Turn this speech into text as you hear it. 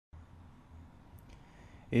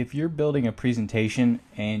If you're building a presentation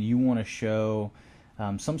and you want to show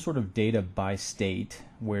some sort of data by state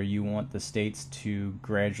where you want the states to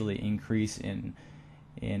gradually increase in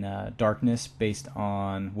darkness based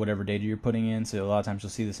on whatever data you're putting in. So a lot of times you'll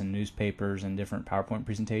see this in newspapers and different PowerPoint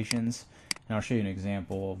presentations. And I'll show you an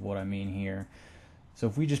example of what I mean here. So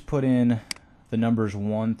if we just put in the numbers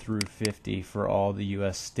 1 through 50 for all the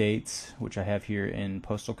US states, which I have here in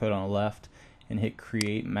postal code on the left, and hit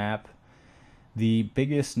create map, the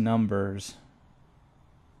biggest numbers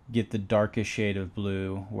get the darkest shade of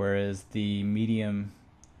blue, whereas the medium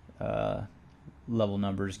level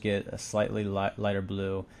numbers get a slightly lighter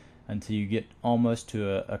blue until you get almost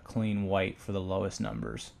to a clean white for the lowest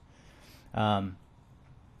numbers.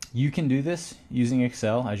 You can do this using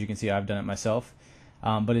Excel. As you can see, I've done it myself,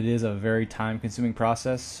 but it is a very time-consuming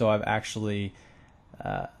process. So I've actually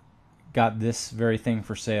got this very thing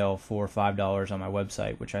for sale for $5 on my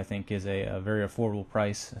website, which I think is a very affordable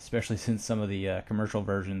price, especially since some of the commercial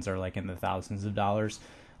versions are like in the thousands of dollars.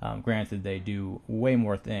 Granted, they do way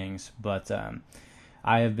more things, but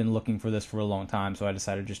I have been looking for this for a long time, so I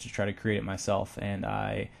decided just to try to create it myself, and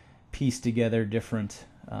I pieced together different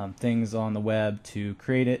things on the web to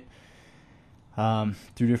create it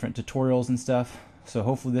through different tutorials and stuff. So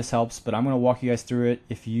hopefully this helps, but I'm going to walk you guys through it.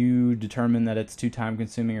 If you determine that it's too time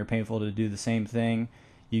consuming or painful to do the same thing,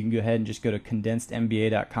 you can go ahead and just go to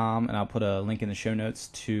condensedmba.com, and I'll put a link in the show notes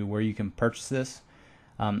to where you can purchase this.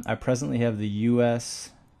 I presently have the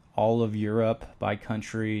US, all of Europe by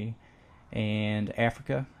country, and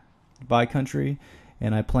Africa by country,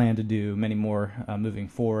 and I plan to do many more moving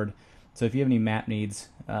forward. So if you have any map needs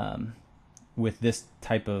with this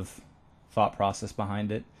type of thought process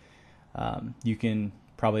behind it, you can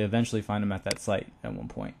probably eventually find them at that site at one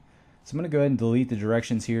point. So I'm going to go ahead and delete the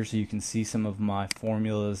directions here so you can see some of my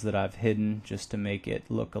formulas that I've hidden just to make it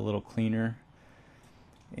look a little cleaner.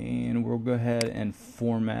 And we'll go ahead and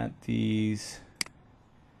format these.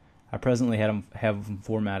 I presently have them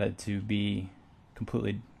formatted to be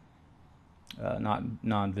completely not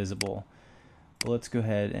non-visible. But let's go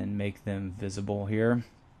ahead and make them visible here.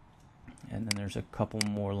 And then there's a couple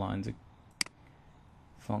more lines of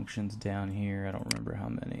functions down here. I don't remember how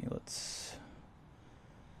many. Let's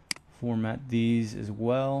format these as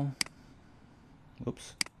well.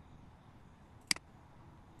 Whoops.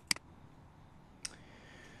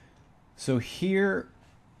 So here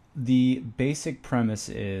the basic premise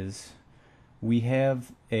is we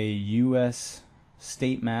have a US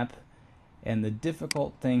state map, and the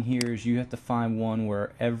difficult thing here is you have to find one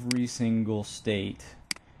where every single state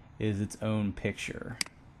is its own picture.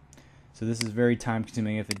 So this is very time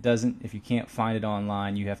consuming. If you can't find it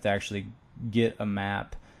online, you have to actually get a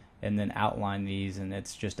map and then outline these, and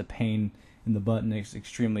it's just a pain in the butt, and it's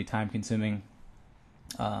extremely time consuming.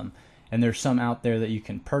 And there's some out there that you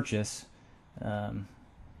can purchase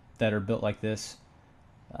that are built like this.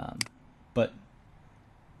 But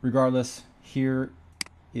regardless, here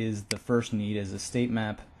is the first need, is a state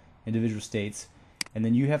map, individual states, and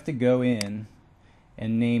then you have to go in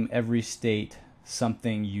and name every state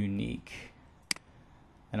something unique,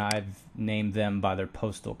 and I've named them by their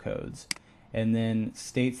postal codes. And then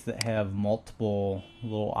states that have multiple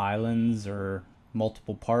little islands or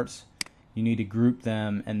multiple parts, you need to group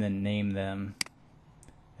them and then name them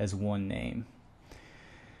as one name.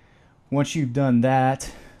 Once you've done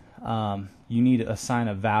that, you need to assign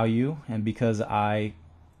a value, and because I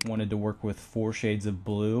wanted to work with 4 shades of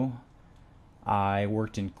blue, I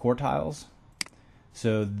worked in quartiles.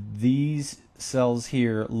 So these cells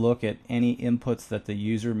here look at any inputs that the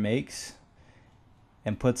user makes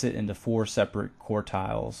and puts it into 4 separate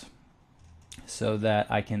quartiles, so that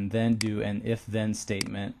I can then do an if-then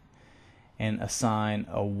statement and assign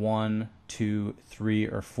a 1, 2, 3,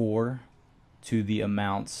 or 4 to the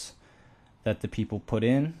amounts that the people put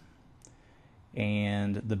in.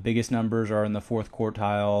 And the biggest numbers are in the 4th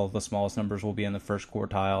quartile, the smallest numbers will be in the 1st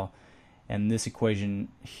quartile, and this equation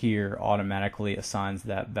here automatically assigns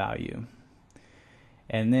that value.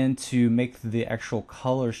 And then to make the actual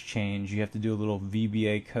colors change, you have to do a little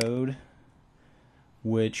VBA code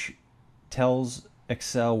which tells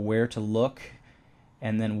Excel where to look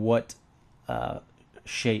and then what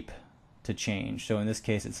shape to change. So in this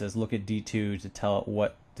case it says look at D2 to tell it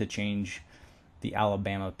what to change the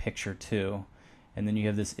Alabama picture to, and then you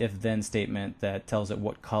have this if-then statement that tells it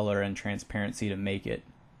what color and transparency to make it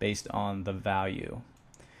based on the value.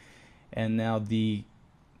 And now the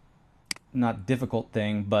not difficult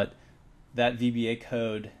thing, but that VBA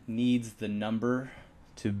code needs the number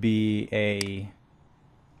to be a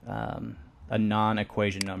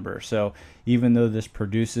non-equation number. So even though this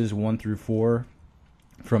produces 1 through 4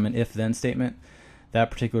 from an if-then statement,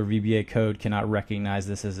 that particular VBA code cannot recognize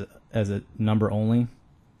this as a number only,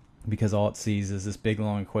 because all it sees is this big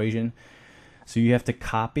long equation. So you have to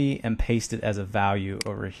copy and paste it as a value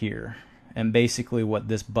over here. And basically what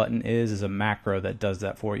this button is a macro that does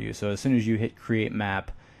that for you. So as soon as you hit create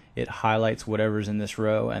map, it highlights whatever's in this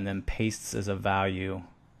row and then pastes as a value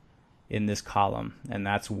in this column. And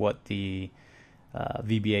that's what the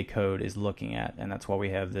VBA code is looking at. And that's why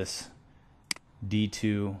we have this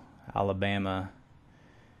D2 Alabama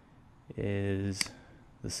is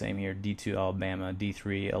the same here. D2 Alabama,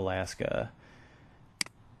 D3 Alaska,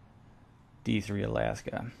 D3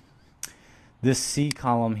 Alaska. This C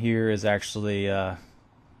column here is actually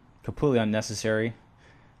completely unnecessary.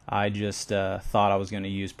 I just thought I was going to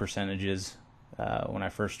use percentages when I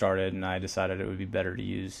first started, and I decided it would be better to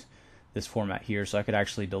use this format here, so I could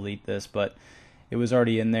actually delete this, but it was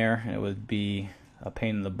already in there, and it would be a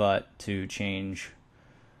pain in the butt to change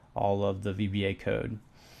all of the VBA code.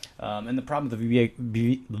 And the problem with the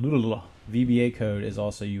VBA code is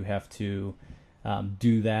also you have to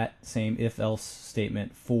do that same if-else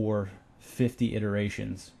statement for 50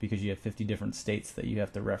 iterations, because you have 50 different states that you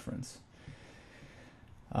have to reference.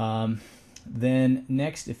 Then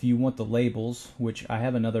next, if you want the labels, which I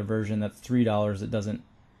have another version that's $3 that doesn't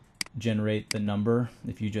generate the number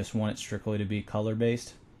if you just want it strictly to be color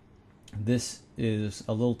based. This is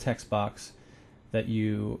a little text box that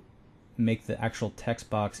you make the actual text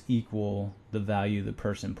box equal the value the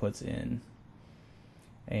person puts in.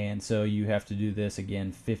 And so you have to do this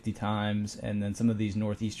again 50 times, and then some of these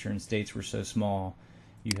northeastern states were so small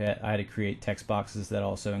I had to create text boxes that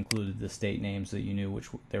also included the state names so that you knew which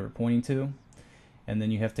they were pointing to. And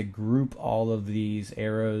then you have to group all of these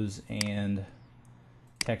arrows and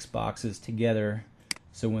text boxes together,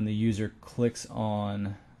 so when the user clicks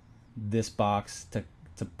on this box to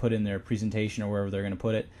put in their presentation or wherever they're going to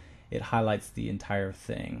put it, it highlights the entire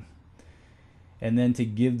thing. And then to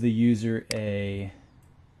give the user a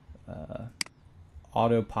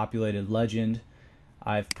auto-populated legend,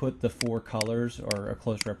 I've put the 4 colors, or a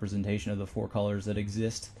close representation of the 4 colors that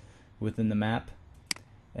exist within the map,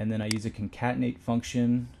 and then I use a concatenate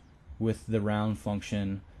function with the round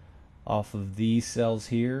function off of these cells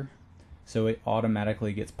here, so it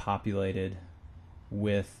automatically gets populated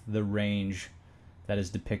with the range that is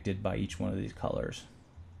depicted by each one of these colors.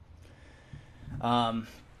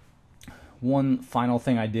 One final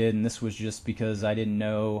thing I did, and this was just because I didn't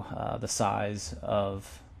know the size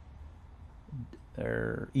of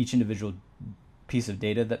each individual piece of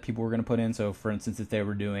data that people were going to put in. So for instance, if they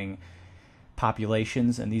were doing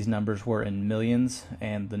populations and these numbers were in millions,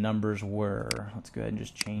 and the numbers were, let's go ahead and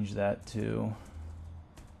just change that to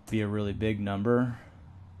be a really big number,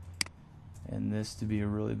 and this to be a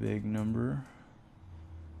really big number.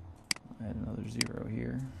 Add another 0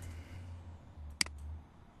 here.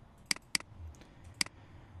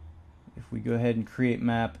 If we go ahead and create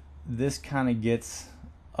map, this kind of gets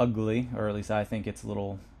ugly, or at least I think it's a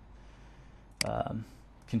little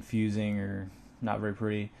confusing or not very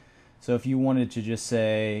pretty. So if you wanted to just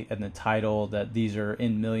say in the title that these are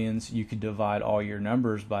in millions, you could divide all your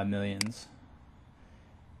numbers by millions,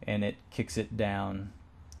 and it kicks it down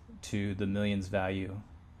to the millions value.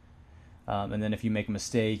 And then if you make a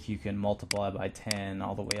mistake, you can multiply by 10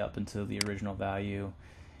 all the way up until the original value,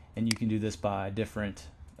 and you can do this by different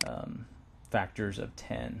factors of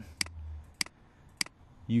 10.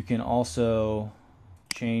 You can also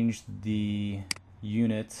change the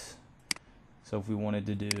units. So if we wanted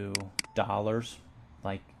to do dollars,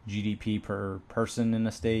 like GDP per person in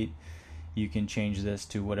a state, you can change this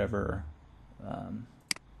to whatever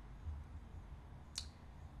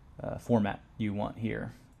format you want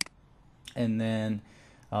here. And then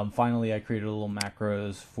finally, I created a little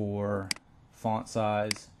macros for font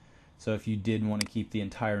size. So if you did want to keep the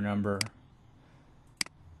entire number,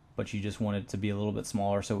 but you just want it to be a little bit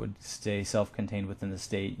smaller so it would stay self-contained within the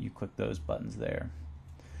state, you click those buttons there.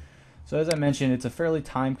 So as I mentioned, it's a fairly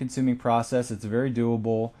time-consuming process. It's very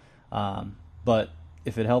doable, but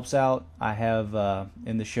if it helps out, I have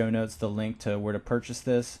in the show notes the link to where to purchase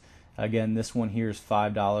this. Again, this one here is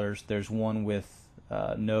 $5. There's one with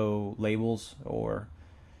no labels, or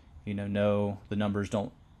no, the numbers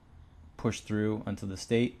don't push through onto the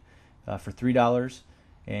state, for $3.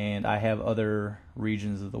 And I have other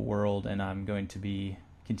regions of the world, and I'm going to be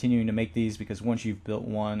continuing to make these, because once you've built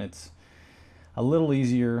one, it's a little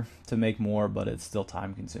easier to make more, but it's still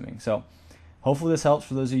time consuming. So hopefully this helps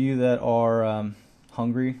for those of you that are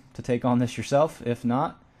hungry to take on this yourself. If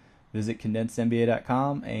not, visit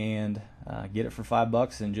condensedmba.com and get it for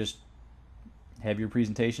 $5 and just have your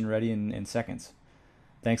presentation ready in seconds.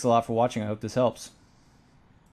 Thanks a lot for watching. I hope this helps.